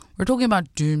We're talking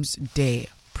about doomsday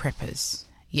preppers.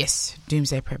 Yes,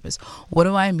 doomsday preppers. What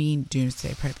do I mean,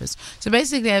 doomsday preppers? So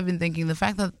basically, I've been thinking the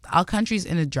fact that our country's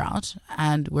in a drought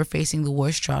and we're facing the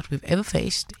worst drought we've ever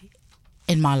faced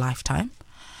in my lifetime.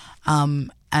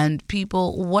 And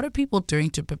people, what are people doing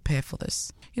to prepare for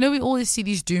this? You know, we always see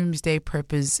these doomsday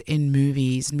preppers in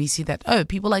movies, and we see that, oh,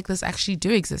 people like this actually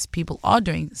do exist. People are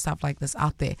doing stuff like this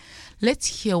out there.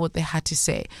 Let's hear what they had to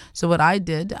say. So what I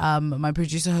did, my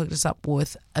producer hooked us up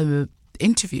with an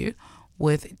interview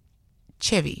with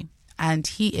Chevy, and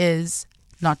he is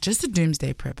not just a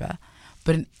doomsday prepper,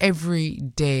 but an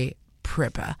everyday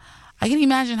prepper. I can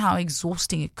imagine how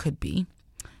exhausting it could be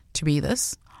to be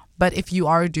this. But if you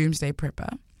are a doomsday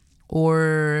prepper,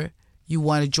 or you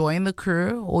want to join the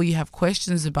crew, or you have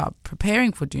questions about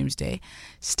preparing for doomsday,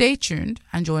 stay tuned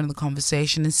and join the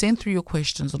conversation and send through your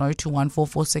questions on 021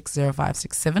 446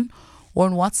 0567 or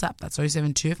on WhatsApp. That's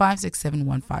 072 567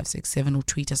 1567, or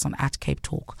tweet us on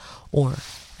 @CapeTalk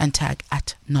and tag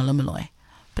 @NolaMalloy.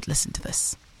 But listen to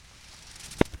this.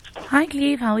 Hi,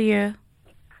 Cleve. How are you?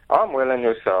 I'm well, and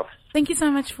yourself? Thank you so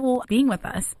much for being with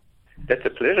us. That's a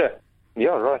pleasure.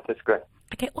 Yeah, right. That's great.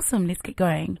 Okay, awesome. Let's get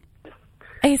going.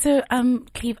 Okay, so,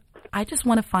 Cleve, I just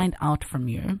want to find out from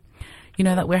you, you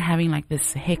know, that we're having like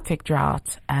this hectic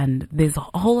drought and there's a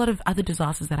whole lot of other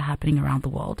disasters that are happening around the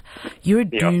world. You're a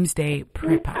doomsday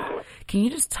prepper. Can you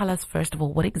just tell us, first of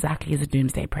all, what exactly is a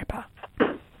doomsday prepper?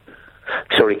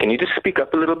 Sorry, can you just speak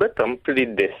up a little bit? I'm pretty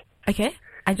deaf. Okay,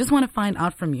 I just want to find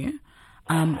out from you,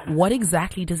 what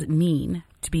exactly does it mean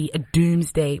to be a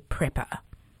doomsday prepper?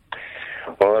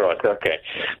 All right, okay.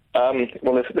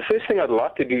 Well, the first thing I'd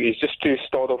like to do is just to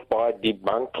start off by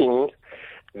debunking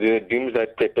the doomsday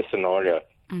prepper scenario.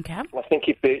 Okay. I think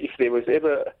if there was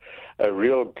ever a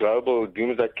real global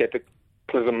doomsday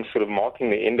cataclysm sort of marking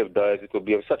the end of days, it will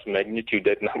be of such magnitude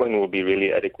that no one will be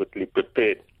really adequately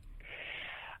prepared.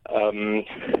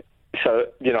 So,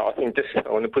 you know, I think I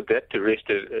want to put that to rest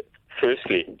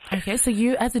firstly. Okay, so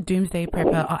you as a doomsday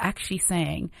prepper are actually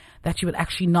saying that you would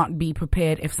actually not be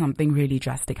prepared if something really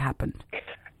drastic happened.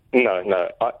 No,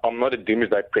 I'm not a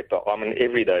doomsday prepper. I'm an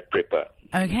everyday prepper.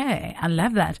 Okay, I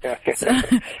love that. You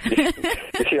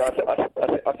see,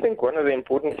 I think one of the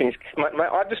important things... May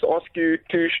I just ask you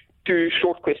two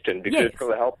short questions, because it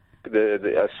will help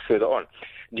us further on.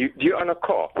 Do you own a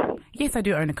car? Yes, I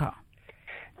do own a car.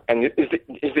 And is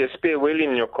there a spare wheel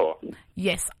in your car?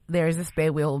 Yes, there is a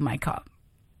spare wheel in my car.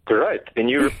 Great. Then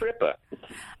you're a prepper.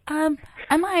 Am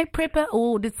I a prepper,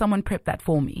 or did someone prep that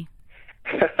for me?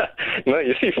 No,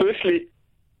 you see, firstly,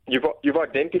 you've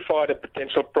identified a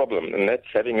potential problem, and that's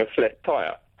having a flat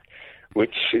tire,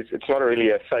 which it's not really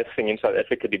a safe thing in South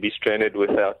Africa to be stranded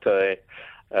without a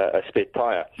spare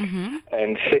tire. Mm-hmm.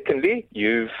 And secondly,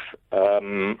 you've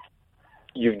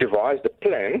devised a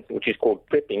plan, which is called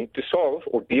prepping, to solve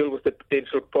or deal with the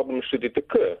potential problem should it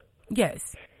occur.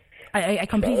 Yes. I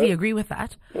completely agree with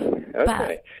that.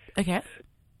 Okay. Okay.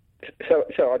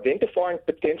 So identifying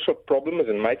potential problems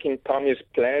and making timeous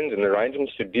plans and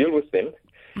arrangements to deal with them,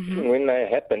 even when they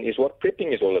happen, is what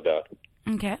prepping is all about.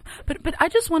 Okay. But I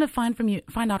just want to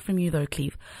find out from you though,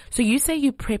 Cleve. So you say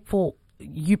you prep for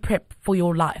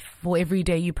your life, for every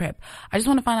day you prep. I just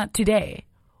want to find out today,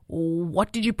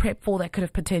 what did you prep for that could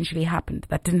have potentially happened,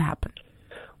 that didn't happen?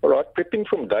 All right, prepping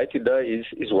from day to day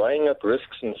is weighing up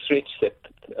risks and threats that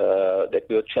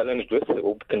we are challenged with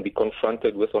or can be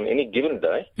confronted with on any given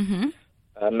day,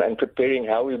 and preparing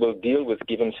how we will deal with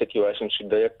given situations should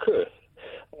they occur.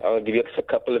 I'll give you a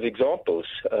couple of examples.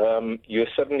 You're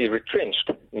suddenly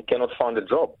retrenched. You cannot find a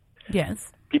job.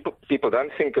 Yes. People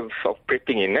don't think of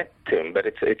prepping in that term, but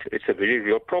it's a very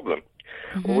real problem.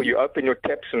 Or you open your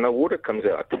taps and no water comes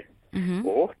out.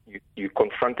 Or you're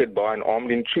confronted by an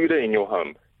armed intruder in your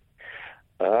home.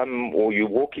 Or you're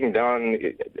walking down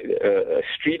a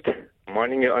street,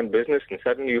 minding your own business, and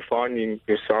suddenly you find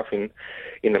yourself in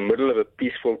the middle of a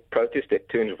peaceful protest that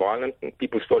turns violent and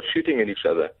people start shooting at each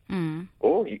other.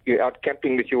 Or you're out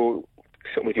camping with your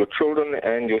children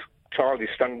and your child is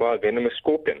stung by a venomous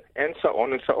scorpion, and so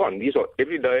on and so on. These are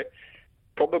everyday,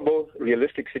 probable,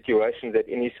 realistic situations that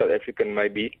any South African may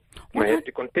have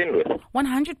to contend with.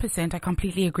 100%, I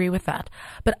completely agree with that.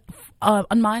 But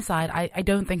on my side, I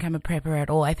don't think I'm a prepper at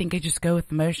all. I think I just go with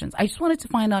the motions. I just wanted to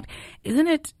find out, isn't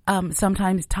it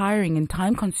sometimes tiring and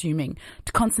time-consuming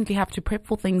to constantly have to prep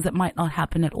for things that might not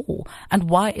happen at all? And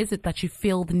why is it that you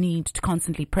feel the need to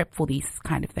constantly prep for these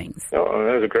kind of things? Oh,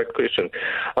 that's a great question.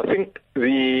 I think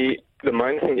the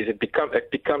main thing is it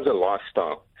becomes a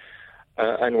lifestyle.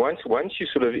 And once you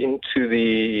sort of into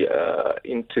the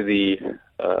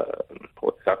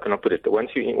how can I put it?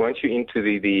 Once you're into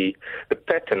the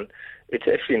pattern, it's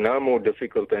actually no more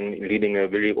difficult than leading a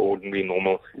very ordinary,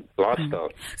 normal lifestyle.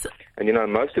 And,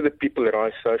 most of the people that I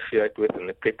associate with and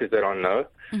the preppers that I know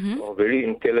are very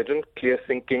intelligent,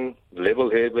 clear-thinking,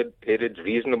 level-headed,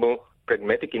 reasonable,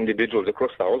 pragmatic individuals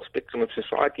across the whole spectrum of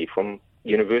society, from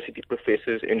university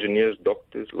professors, engineers,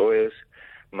 doctors, lawyers,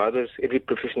 mothers, every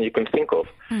profession you can think of.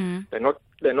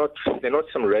 They're not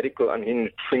some radical,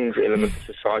 unhinged fringe element of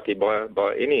society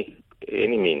by any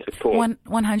means at all.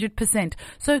 100%.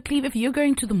 So, Cleve, if you're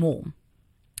going to the mall,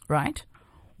 right,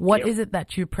 what is it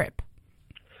that you prep?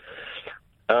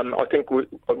 I think we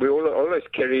always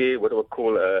carry what we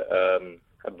call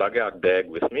a bug-out bag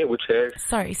with me, which has...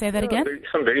 Sorry, say that again?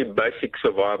 Some very basic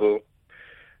survival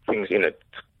things in it.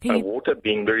 Water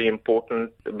being very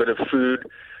important, a bit of food,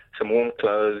 some warm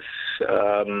clothes,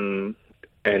 and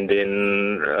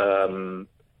then...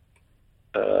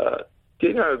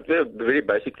 they're very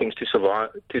basic things to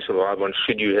survive on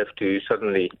should you have to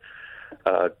suddenly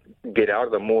get out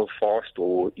of the mall fast,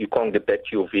 or you can't get back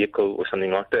to your vehicle or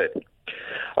something like that.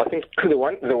 I think the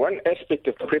one aspect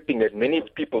of prepping that many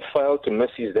people fail to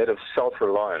miss is that of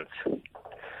self-reliance.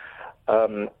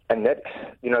 And that,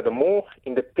 the more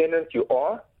independent you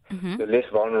are, the less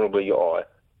vulnerable you are.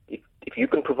 If you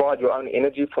can provide your own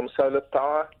energy from solar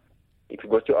power, if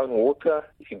you've got your own water,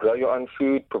 if you grow your own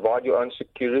food, provide your own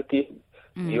security,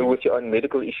 deal with your own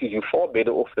medical issues, you're far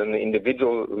better off than the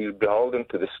individual who is beholden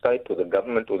to the state or the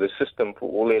government or the system for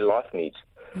all their life needs.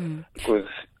 Because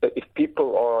if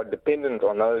people are dependent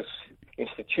on those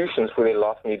institutions for their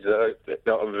life needs, they're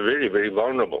very, very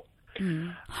vulnerable.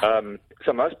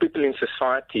 So most people in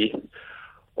society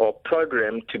are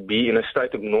programmed to be in a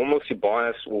state of normalcy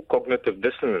bias or cognitive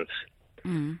dissonance.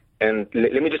 And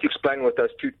let me just explain what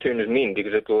those two terms mean,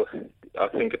 because I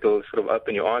think it'll sort of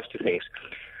open your eyes to things.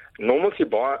 Normalcy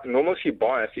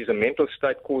bias is a mental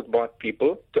state caused by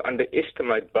people to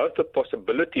underestimate both the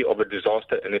possibility of a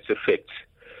disaster and its effects.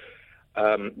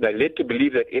 They're led to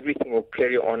believe that everything will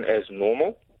carry on as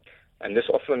normal, and this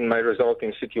often may result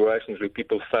in situations where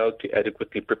people fail to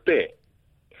adequately prepare.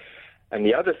 And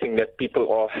the other thing that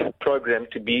people are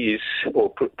programmed to be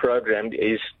programmed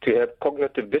is to have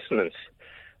cognitive dissonance.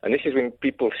 And this is when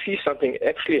people see something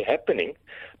actually happening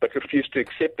but refuse to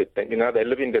accept it. And, they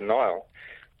live in denial.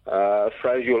 A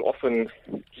phrase you'll often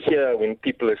hear when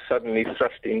people are suddenly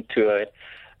thrust into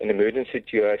an emergency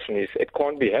situation is, it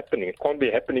can't be happening. It can't be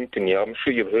happening to me. I'm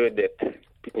sure you've heard that.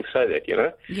 People say that,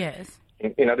 Yes.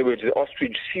 In other words, the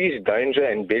ostrich sees danger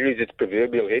and buries its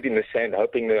proverbial head in the sand,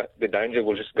 hoping that the danger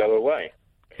will just go away.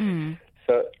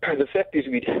 So the fact is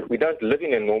we don't live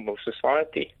in a normal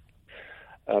society.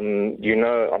 I'm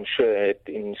sure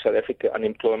in South Africa,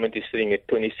 unemployment is sitting at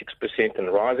 26%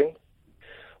 and rising.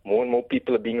 More and more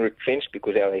people are being retrenched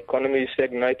because our economy is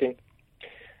stagnating.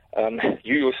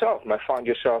 You yourself may find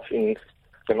yourself in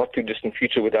the not-too-distant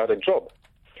future without a job.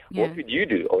 Yeah. What would you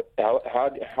do? Or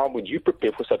how would you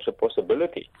prepare for such a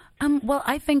possibility? Well,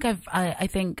 I think I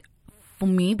think for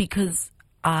me, because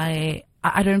I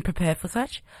don't prepare for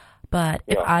such, but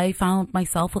if I found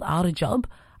myself without a job,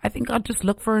 I think I'd just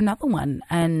look for another one.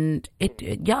 And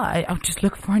I'll just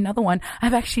look for another one.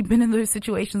 I've actually been in those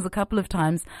situations a couple of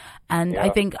times. And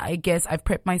I guess I've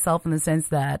prepped myself in the sense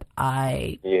that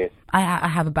I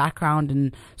have a background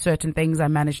in certain things. I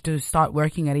managed to start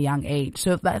working at a young age.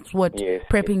 So if that's what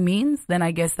prepping means, then I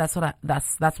guess that's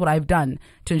what I've done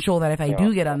to ensure that if I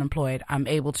do get unemployed, I'm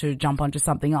able to jump onto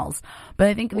something else. But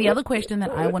I think the other question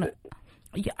that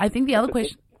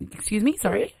excuse me,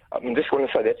 sorry. I just want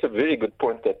to say that's a very good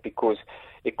point, because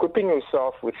equipping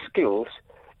yourself with skills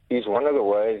is one of the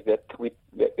ways that we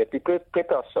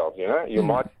prep ourselves. You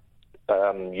might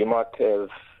have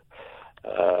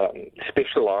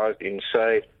specialized in,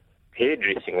 say,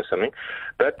 hairdressing or something,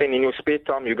 but then in your spare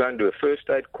time you go and do a first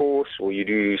aid course, or you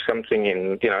do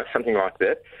something something like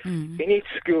that. Any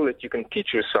skill that you can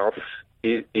teach yourself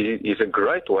is a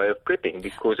great way of prepping,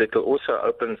 because it also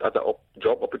opens other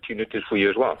job opportunities for you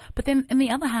as well. But then, on the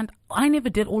other hand, I never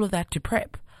did all of that to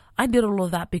prep. I did all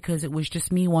of that because it was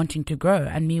just me wanting to grow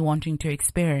and me wanting to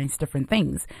experience different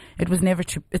things. It's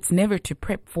never to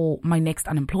prep for my next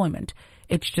unemployment.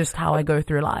 It's just how I go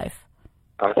through life.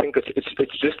 I think it's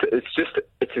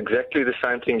exactly the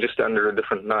same thing, just under a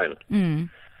different name.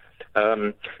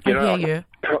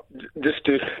 Just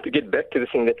to get back to the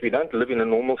thing that we don't live in a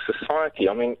normal society.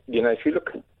 I mean, if you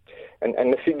look,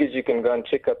 and the figures you can go and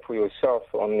check up for yourself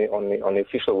on the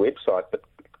official website, but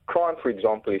crime, for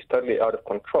example, is totally out of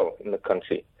control in the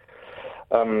country.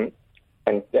 And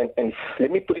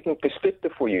let me put it in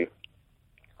perspective for you.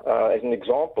 As an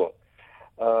example,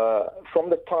 from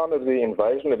the time of the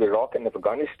invasion of Iraq and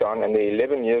Afghanistan and the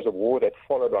 11 years of war that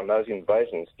followed on those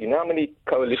invasions, do you know how many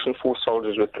coalition force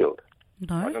soldiers were killed?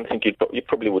 No. I don't think you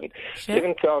probably wouldn't. Sure.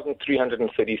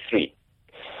 7,333.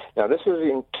 Now, this was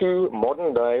in 2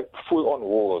 modern-day full-on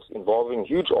wars involving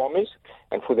huge armies,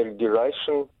 and for the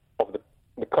duration of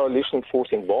the coalition force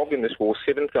involved in this war,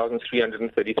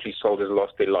 7,333 soldiers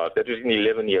lost their lives. That was in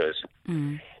 11 years.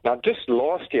 Now, just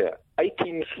last year,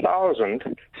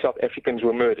 18,000 South Africans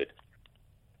were murdered.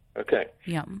 Okay.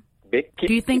 Yeah.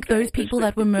 Do you think those people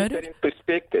that were murdered?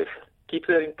 Keep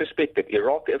that in perspective.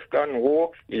 Iraq-Afghan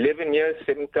war, 11 years,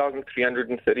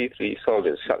 7,333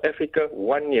 soldiers. South Africa,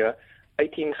 1 year,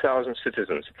 18,000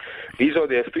 citizens. These are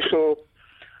the official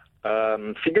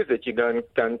figures that you go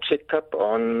and check up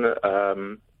on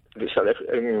the South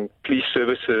African Police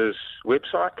Service's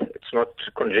website. It's not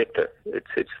conjecture.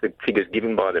 It's the figures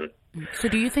given by them. So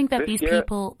do you think that these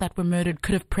people that were murdered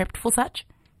could have prepped for such?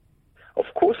 Of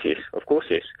course, yes.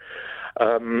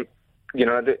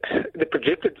 The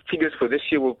projected figures for this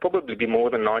year will probably be more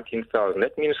than 19,000.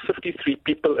 That means 53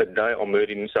 people a day are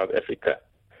murdered in South Africa.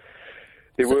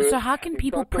 So how can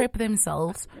people prep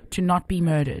themselves to not be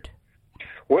murdered?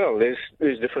 Well,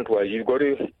 there's different ways. You've got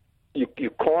to. You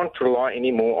can't rely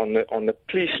anymore on the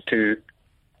police to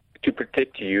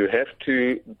protect you. You have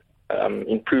to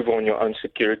improve on your own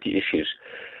security issues.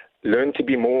 Learn to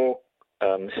be more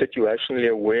situationally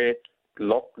aware.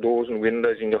 Lock doors and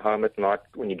windows in your home at night.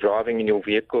 When you're driving in your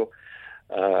vehicle,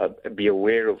 be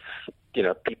aware of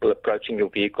people approaching your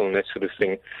vehicle and that sort of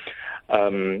thing.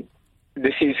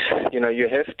 This is you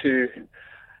have to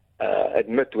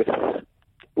admit with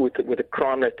the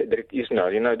crime that it is now.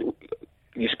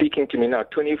 You're speaking to me now.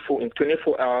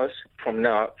 24 hours from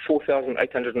now,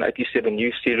 4,887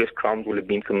 new serious crimes will have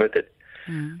been committed.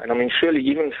 And I mean, surely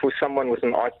even for someone with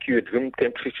an IQ at room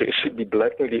temperature, it should be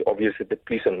blatantly obvious that the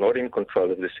police are not in control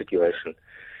of the situation.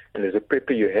 And as a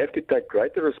prepper, you have to take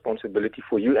greater responsibility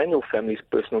for you and your family's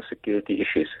personal security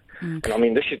issues. And I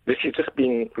mean, this is just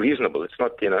being reasonable. It's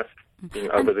not, being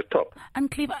over the top.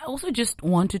 And Cleve, I also just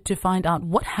wanted to find out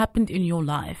what happened in your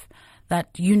life that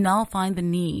you now find the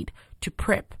need to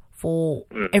prep for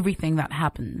everything that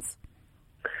happens.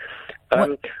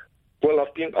 Well,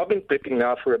 I've been prepping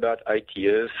now for about 8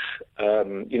 years.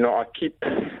 I keep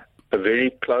a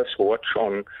very close watch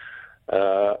on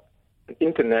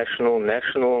international,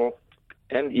 national,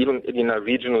 and even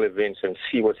regional events and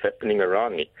see what's happening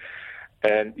around me.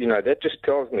 And that just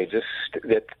tells me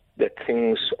that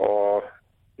things are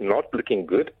not looking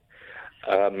good,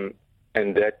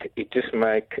 and that it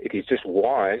is just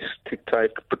wise to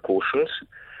take precautions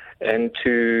and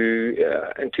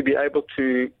to be able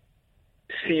to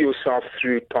see yourself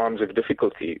through times of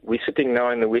difficulty. We're sitting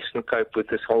now in the Western Cape with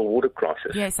this whole water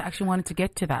crisis. Yes, I actually wanted to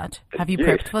get to that. Have you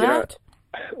prepped for that?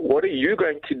 What are you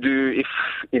going to do if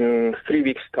in 3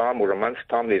 weeks' time or a month's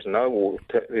time there's no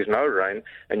water, there's no rain,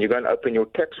 and you go and open your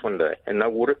taps one day and no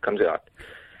water comes out?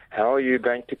 How are you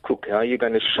going to cook? How are you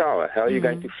going to shower? How are you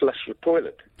going to flush your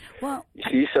toilet? Well, you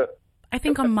see, I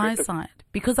think on my side,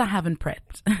 because I haven't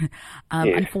prepped,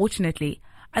 unfortunately,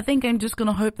 I think I'm just going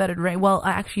to hope that it rains. Well,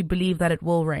 I actually believe that it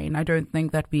will rain. I don't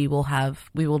think that we will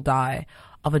die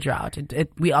of a drought.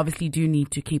 We obviously do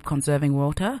need to keep conserving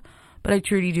water, but I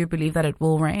truly do believe that it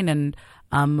will rain. And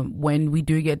when we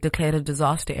do get declared a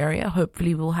disaster area,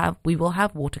 hopefully we will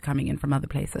have water coming in from other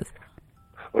places.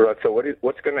 All right. So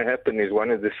what's going to happen is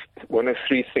one of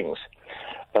three things.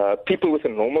 People with a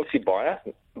normalcy bias,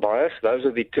 those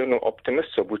are the eternal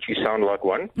optimists, of which you sound like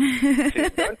one.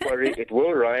 Says, don't worry, it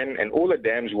will rain and all the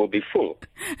dams will be full.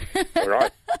 All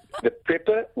right. The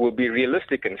prepper will be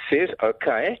realistic and says,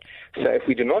 okay, so if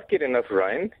we do not get enough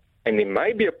rain, and there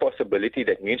may be a possibility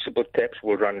that municipal taps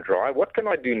will run dry, what can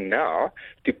I do now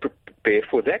to prepare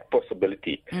for that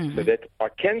possibility so that I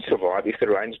can survive if the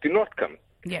rains do not come?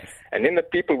 Yes. And then the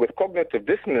people with cognitive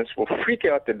dissonance will freak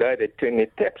out the day they turn their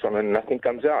taps on and nothing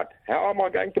comes out. How am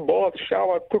I going to bath,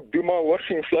 shower, cook, do my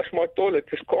washing, flush my toilet?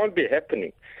 This can't be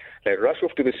happening. They rush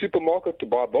off to the supermarket to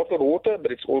buy bottled water,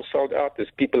 but it's all sold out as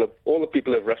all the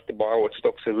people have rushed to buy what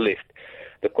stocks are left.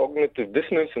 The cognitive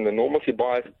dissonance and the normalcy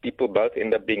bias, people both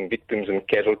end up being victims and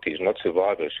casualties, not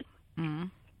survivors.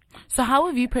 So how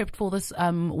have you prepped for this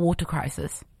water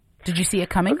crisis? Did you see it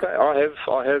coming? Okay,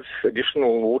 I have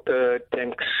additional water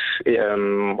tanks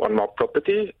on my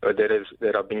property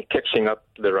that I've been catching up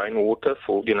the rainwater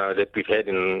for that we've had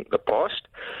in the past,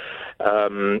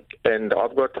 and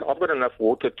I've got enough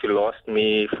water to last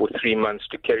me for 3 months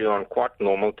to carry on quite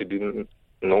normal, to do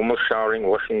normal showering,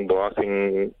 washing,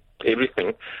 bathing,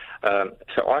 everything.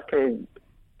 So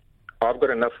I've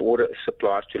got enough water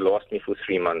supplies to last me for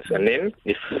 3 months. And then,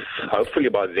 if hopefully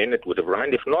by then it would have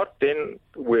rained. If not, then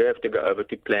we have to go over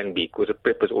to Plan B, because a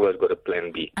prepper's always got a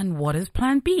Plan B. And what is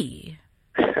Plan B?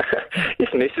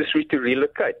 If necessary, to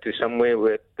relocate to somewhere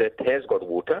that has got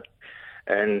water.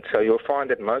 And so you'll find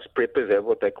that most preppers have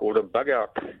what they call a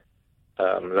bug-out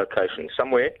location,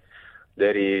 somewhere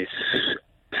that is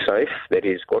safe, that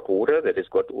has got water, that has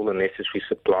got all the necessary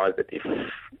supplies that if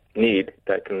need,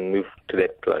 they can move to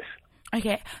that place.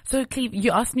 Okay, so Cleve,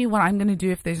 you asked me what I'm going to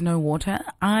do if there's no water.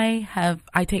 I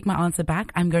take my answer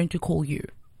back. I'm going to call you.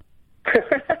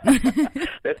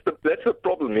 That's the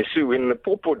problem, issue. When the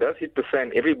pawpaw does hit the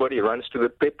fan, everybody runs to the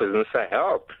peppers and say,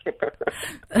 help.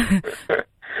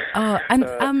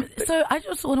 So I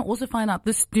just want to also find out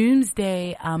this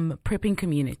Doomsday prepping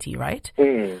community, right?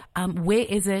 Where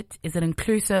is it? Is it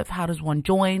inclusive? How does one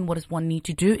join? What does one need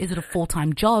to do? Is it a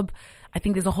full-time job? I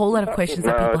think there's a whole lot of questions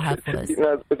that people have for this.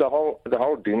 The whole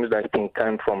Doomsday thing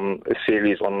came from a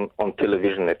series on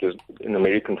television that was an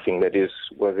American thing that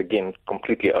was again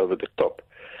completely over the top.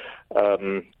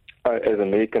 As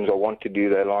Americans, I want to do,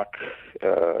 they like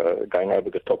going over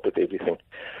the top with everything.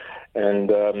 And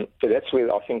so that's where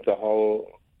I think the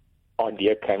whole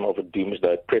idea came of a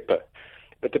Doomsday Prepper.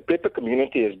 But the prepper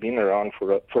community has been around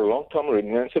for a long time already,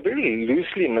 and it's a very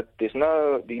loosely knit. There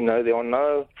are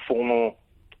no formal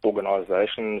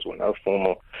organizations or no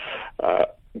formal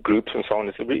groups and so on.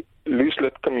 It's a very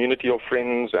loose-lit community of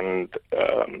friends and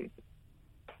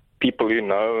people you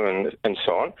know and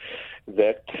so on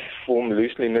that form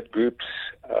loosely knit groups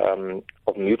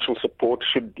of mutual support.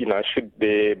 Should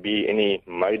there be any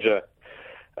major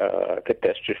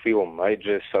catastrophe or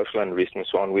major social unrest and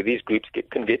so on, where these groups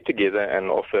can get together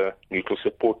and offer mutual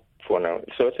support for now.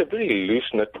 So it's a very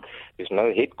loose knit. There's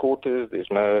no headquarters. There's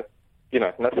no,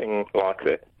 nothing like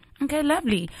that. Okay,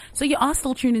 lovely. So you are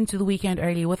still tuned into The Weekend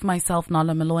Early with myself,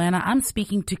 Nala Malloy, and I'm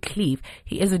speaking to Cleve.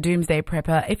 He is a Doomsday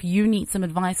Prepper. If you need some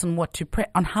advice on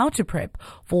on how to prep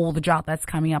for the drought that's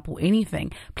coming up or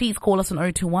anything, please call us on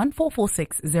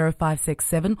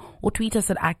 021-446-0567 or tweet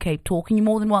us at Cape Talk. And you're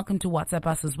more than welcome to WhatsApp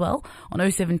us as well on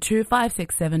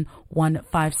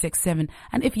 072-567-1567.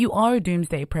 And if you are a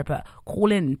Doomsday Prepper,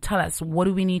 call in, tell us what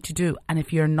do we need to do. And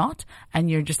if you're not, and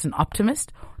you're just an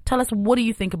optimist, tell us, what do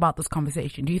you think about this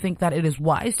conversation? Do you think that it is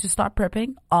wise to start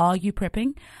prepping? Are you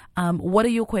prepping? What are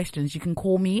your questions? You can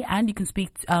call me and you can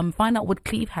find out what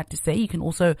Cleve had to say. You can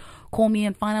also call me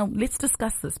and find out, let's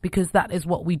discuss this, because that is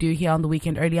what we do here on The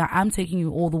Weekend Early. I am taking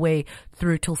you all the way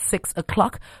through till 6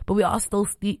 o'clock, but we are still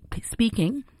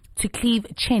speaking to Cleve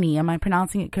Cheney. Am I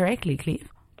pronouncing it correctly, Cleve?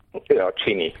 Yeah,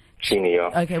 Cheney. Yeah.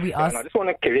 Okay, we asked. And I just want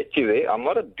to correct you there. I'm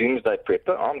not a doomsday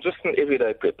prepper. I'm just an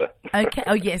everyday prepper. Okay.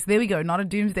 Oh, yes. There we go. Not a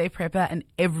doomsday prepper, an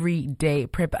everyday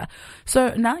prepper.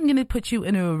 So now I'm going to put you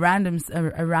in a random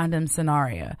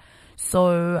scenario.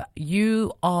 So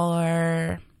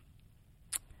you're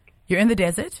in the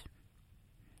desert,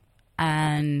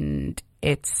 and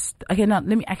it's okay. Now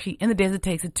let me in the desert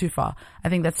takes it too far. I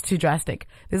think that's too drastic.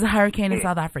 There's a hurricane in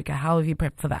South Africa. How have you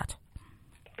prepped for that?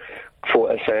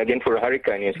 For a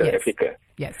hurricane in South Africa.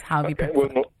 Yes, how have you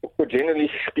prepared? Well,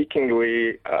 generally speaking,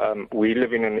 we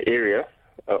live in an area,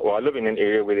 or I live in an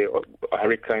area where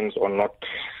hurricanes are not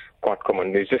quite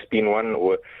common. There's just been one,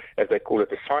 or as they call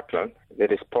it, a cyclone,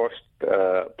 that has passed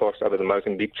over the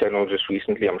Mozambique Channel just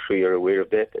recently. I'm sure you're aware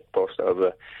of that. It passed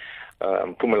over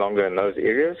Mpumalanga and those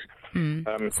areas.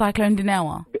 Cyclone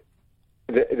Dinawa.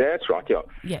 That's right, yeah.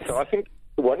 Yes. So I think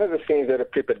one of the things that a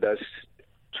prepper does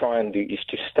try and do is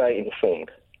to stay informed.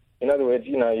 In other words,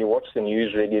 you watch the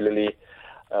news regularly,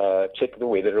 check the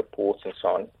weather reports and so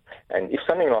on. And if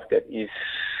something like that is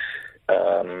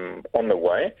on the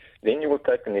way, then you will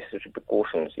take the necessary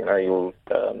precautions. You'll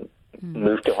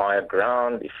move to higher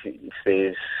ground. If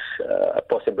there's a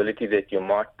possibility that you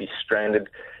might be stranded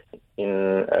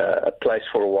in a place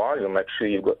for a while, you'll make sure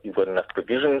you've got enough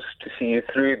provisions to see you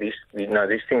through. These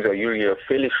things are usually a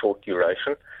fairly short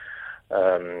duration.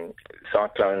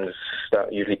 Cyclones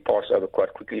usually pass over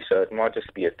quite quickly, so it might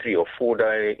just be a 3 or 4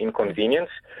 day inconvenience,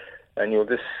 and you'll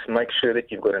just make sure that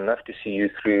you've got enough to see you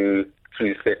through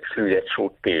that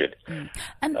short period. So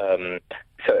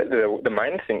the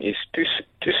main thing is to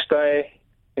stay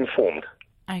informed.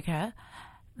 Okay,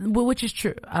 well, which is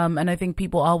true, and I think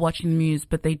people are watching the news,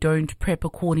 but they don't prep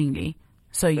accordingly.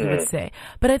 So you would say.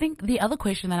 But I think the other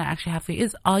question that I actually have for you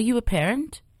is: are you a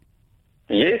parent?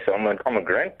 Yes, I'm a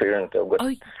grandparent. I've got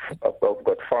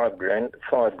five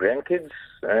grandkids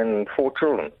and 4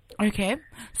 children. Okay,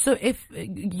 so if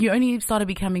you only started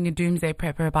becoming a doomsday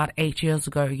prepper about 8 years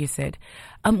ago, you said,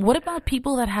 what about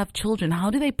people that have children? How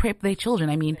do they prep their children?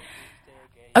 I mean,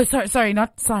 Oh, sorry,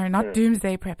 not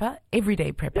Doomsday Prepper,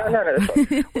 Everyday Prepper. Yeah, no, that's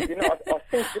right. I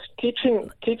think just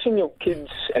teaching your kids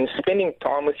and spending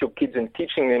time with your kids and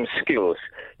teaching them skills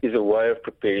is a way of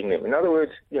preparing them. In other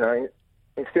words,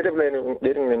 instead of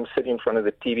letting them sit in front of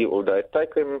the TV all day,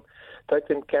 take them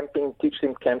camping, teach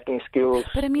them camping skills.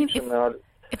 But I mean,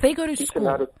 if they go to teach school,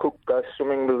 them how to cook, go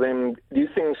swimming with them, do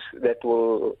things that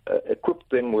will equip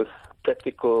them with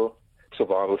practical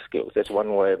survival skills. That's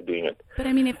one way of doing it. But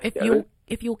I mean,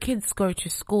 if your kids go to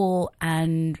school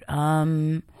and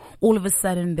all of a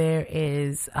sudden there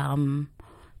is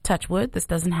touch wood, this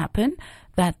doesn't happen,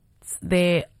 that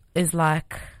there is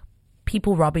like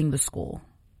people robbing the school.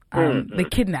 The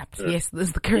kidnapped, yes, this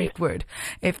is the correct word.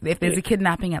 If there's a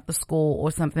kidnapping at the school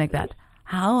or something like that,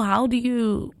 how do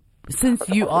you, since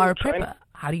you are a prepper,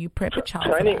 how do you prep a child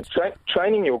for that?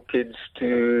 Training your kids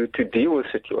to deal with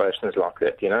situations like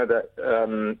that.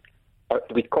 That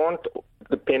we can't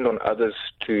depend on others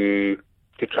to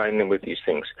train them with these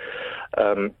things.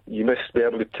 You must be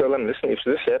able to tell them, listen, if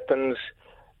this happens,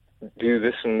 do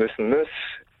this and this and this.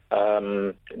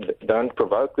 Don't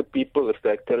provoke the people. If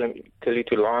they tell you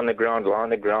to lie on the ground,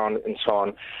 and so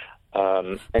on.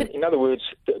 And in other words,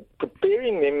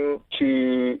 preparing them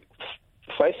to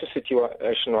face a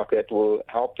situation like that will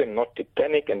help them not to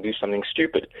panic and do something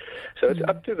stupid. So it's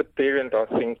up to the parent, I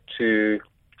think, to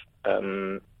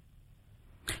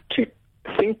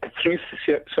think through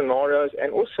scenarios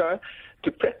and also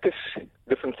to practice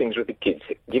different things with the kids.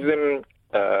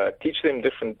 Teach them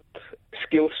different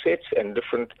skill sets and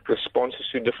different responses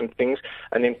to different things,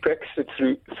 and then practice it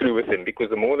through with them. Because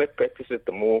the more they practice it,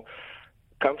 the more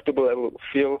comfortable they will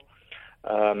feel,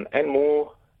 and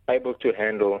more able to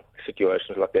handle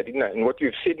situations like that. And what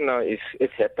you've said now is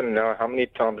it's happened now. How many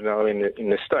times now in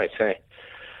the States,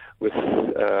 with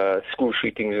school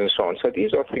shootings and so on. So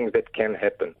these are things that can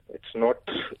happen. It's not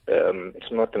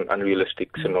an unrealistic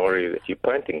scenario that you're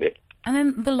painting there. And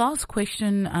then the last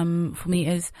question for me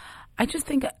is, I just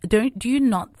think, do you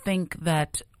not think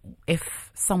that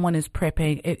if someone is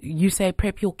prepping, you say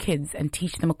prep your kids and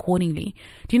teach them accordingly,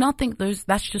 do you not think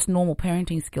that's just normal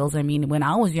parenting skills? I mean, when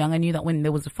I was young, I knew that when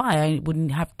there was a fire, I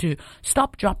wouldn't have to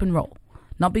stop, drop, and roll.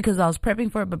 Not because I was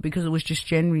prepping for it, but because it was just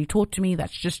generally taught to me.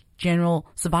 That's just general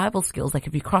survival skills. Like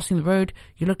if you're crossing the road,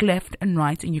 you look left and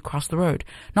right and you cross the road.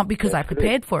 Not because I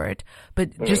prepared for it,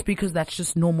 but just because that's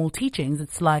just normal teachings.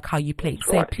 It's like how you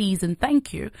say please and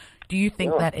thank you. Do you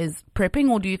think that is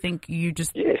prepping, or do you think you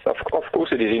just... Yes, of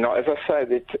course it is. As I say,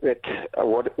 that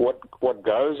what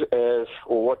goes as,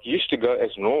 or what used to go as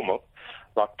normal,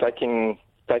 like taking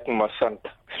my son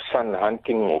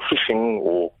hunting or fishing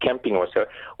or camping or so,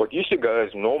 what used to go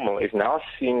as normal is now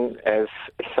seen as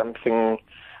something,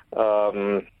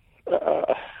 I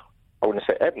wouldn't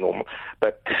say abnormal,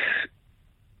 but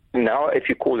now if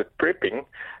you call it prepping,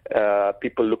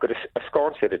 people look at it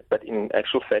askance at it, but in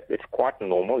actual fact it's quite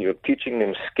normal. You're teaching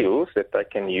them skills that they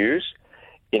can use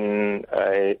in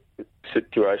a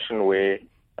situation where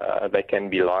they can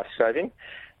be life-saving.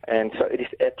 And so it is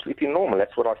absolutely normal.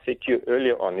 That's what I said to you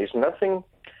earlier on. There's nothing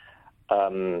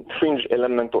fringe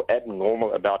element or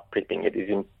abnormal about prepping. It is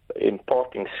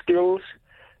imparting skills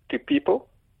to people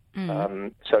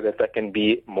so that they can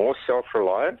be more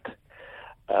self-reliant,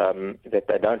 that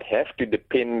they don't have to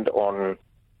depend on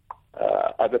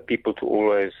other people to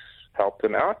always help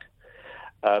them out.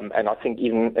 And I think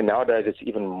even nowadays it's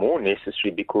even more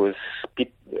necessary because,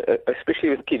 especially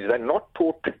with kids, they're not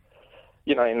taught...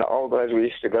 in the old days we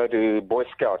used to go to Boy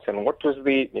Scouts, and what was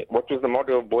the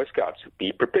motto of Boy Scouts?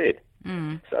 Be prepared.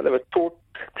 So they were taught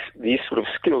these sort of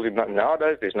skills.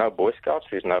 Nowadays there's no Boy Scouts,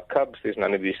 there's no Cubs, there's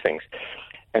none of these things.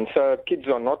 And so kids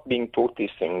are not being taught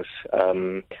these things.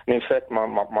 And in fact,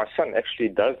 my son actually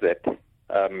does that.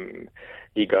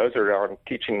 He goes around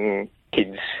teaching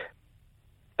kids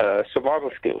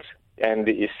survival skills, and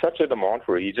there is such a demand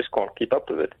for it, you just can't keep up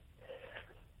with it.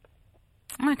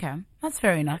 Okay, that's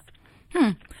fair enough.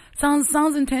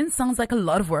 Sounds intense. Sounds like a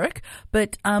lot of work.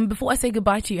 But before I say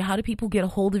goodbye to you, how do people get a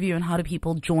hold of you, and how do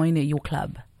people join your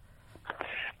club?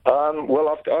 Well,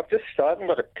 I haven't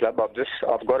got a club.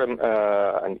 I've got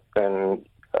an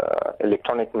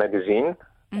electronic magazine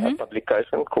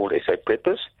publication called SA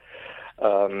Preppers.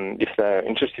 If they're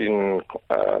interested in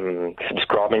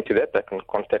subscribing to that, they can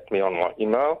contact me on my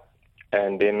email,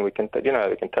 and then we can take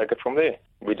it from there.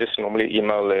 We just normally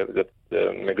email the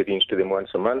magazines to them once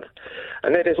a month,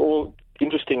 and that is all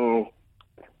interesting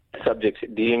subjects,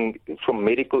 dealing from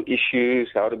medical issues,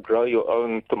 how to grow your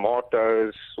own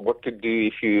tomatoes, what to do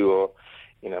if you are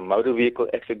in a motor vehicle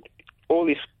accident, all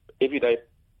these everyday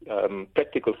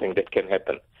practical things that can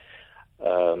happen.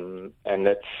 And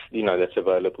that's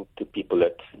available to people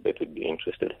that would be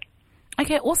interested.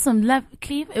 Okay, awesome.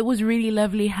 Cleve, it was really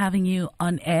lovely having you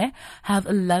on air. Have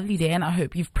a lovely day, and I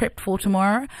hope you've prepped for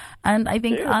tomorrow. And I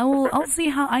think I'll see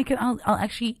how I'll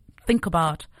actually think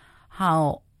about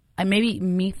how, and maybe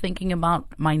me thinking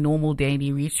about my normal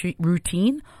daily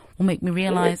routine will make me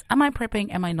realize, am I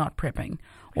prepping? Am I not prepping?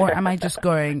 Or am I just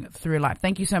going through life?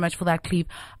 Thank you so much for that, Cleve.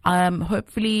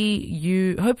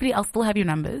 Hopefully I'll still have your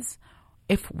numbers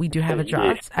if we do have a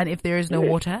drought, and if there is no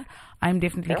water, I'm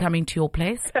definitely coming to your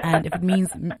place. And if it means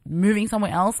moving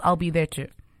somewhere else, I'll be there too.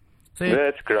 So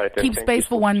that's great. Keep space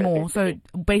for one more. So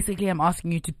basically, I'm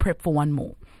asking you to prep for one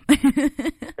more.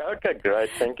 Okay, great.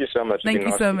 Thank you so much. Thank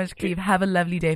you so much, Cleve. Have a lovely day.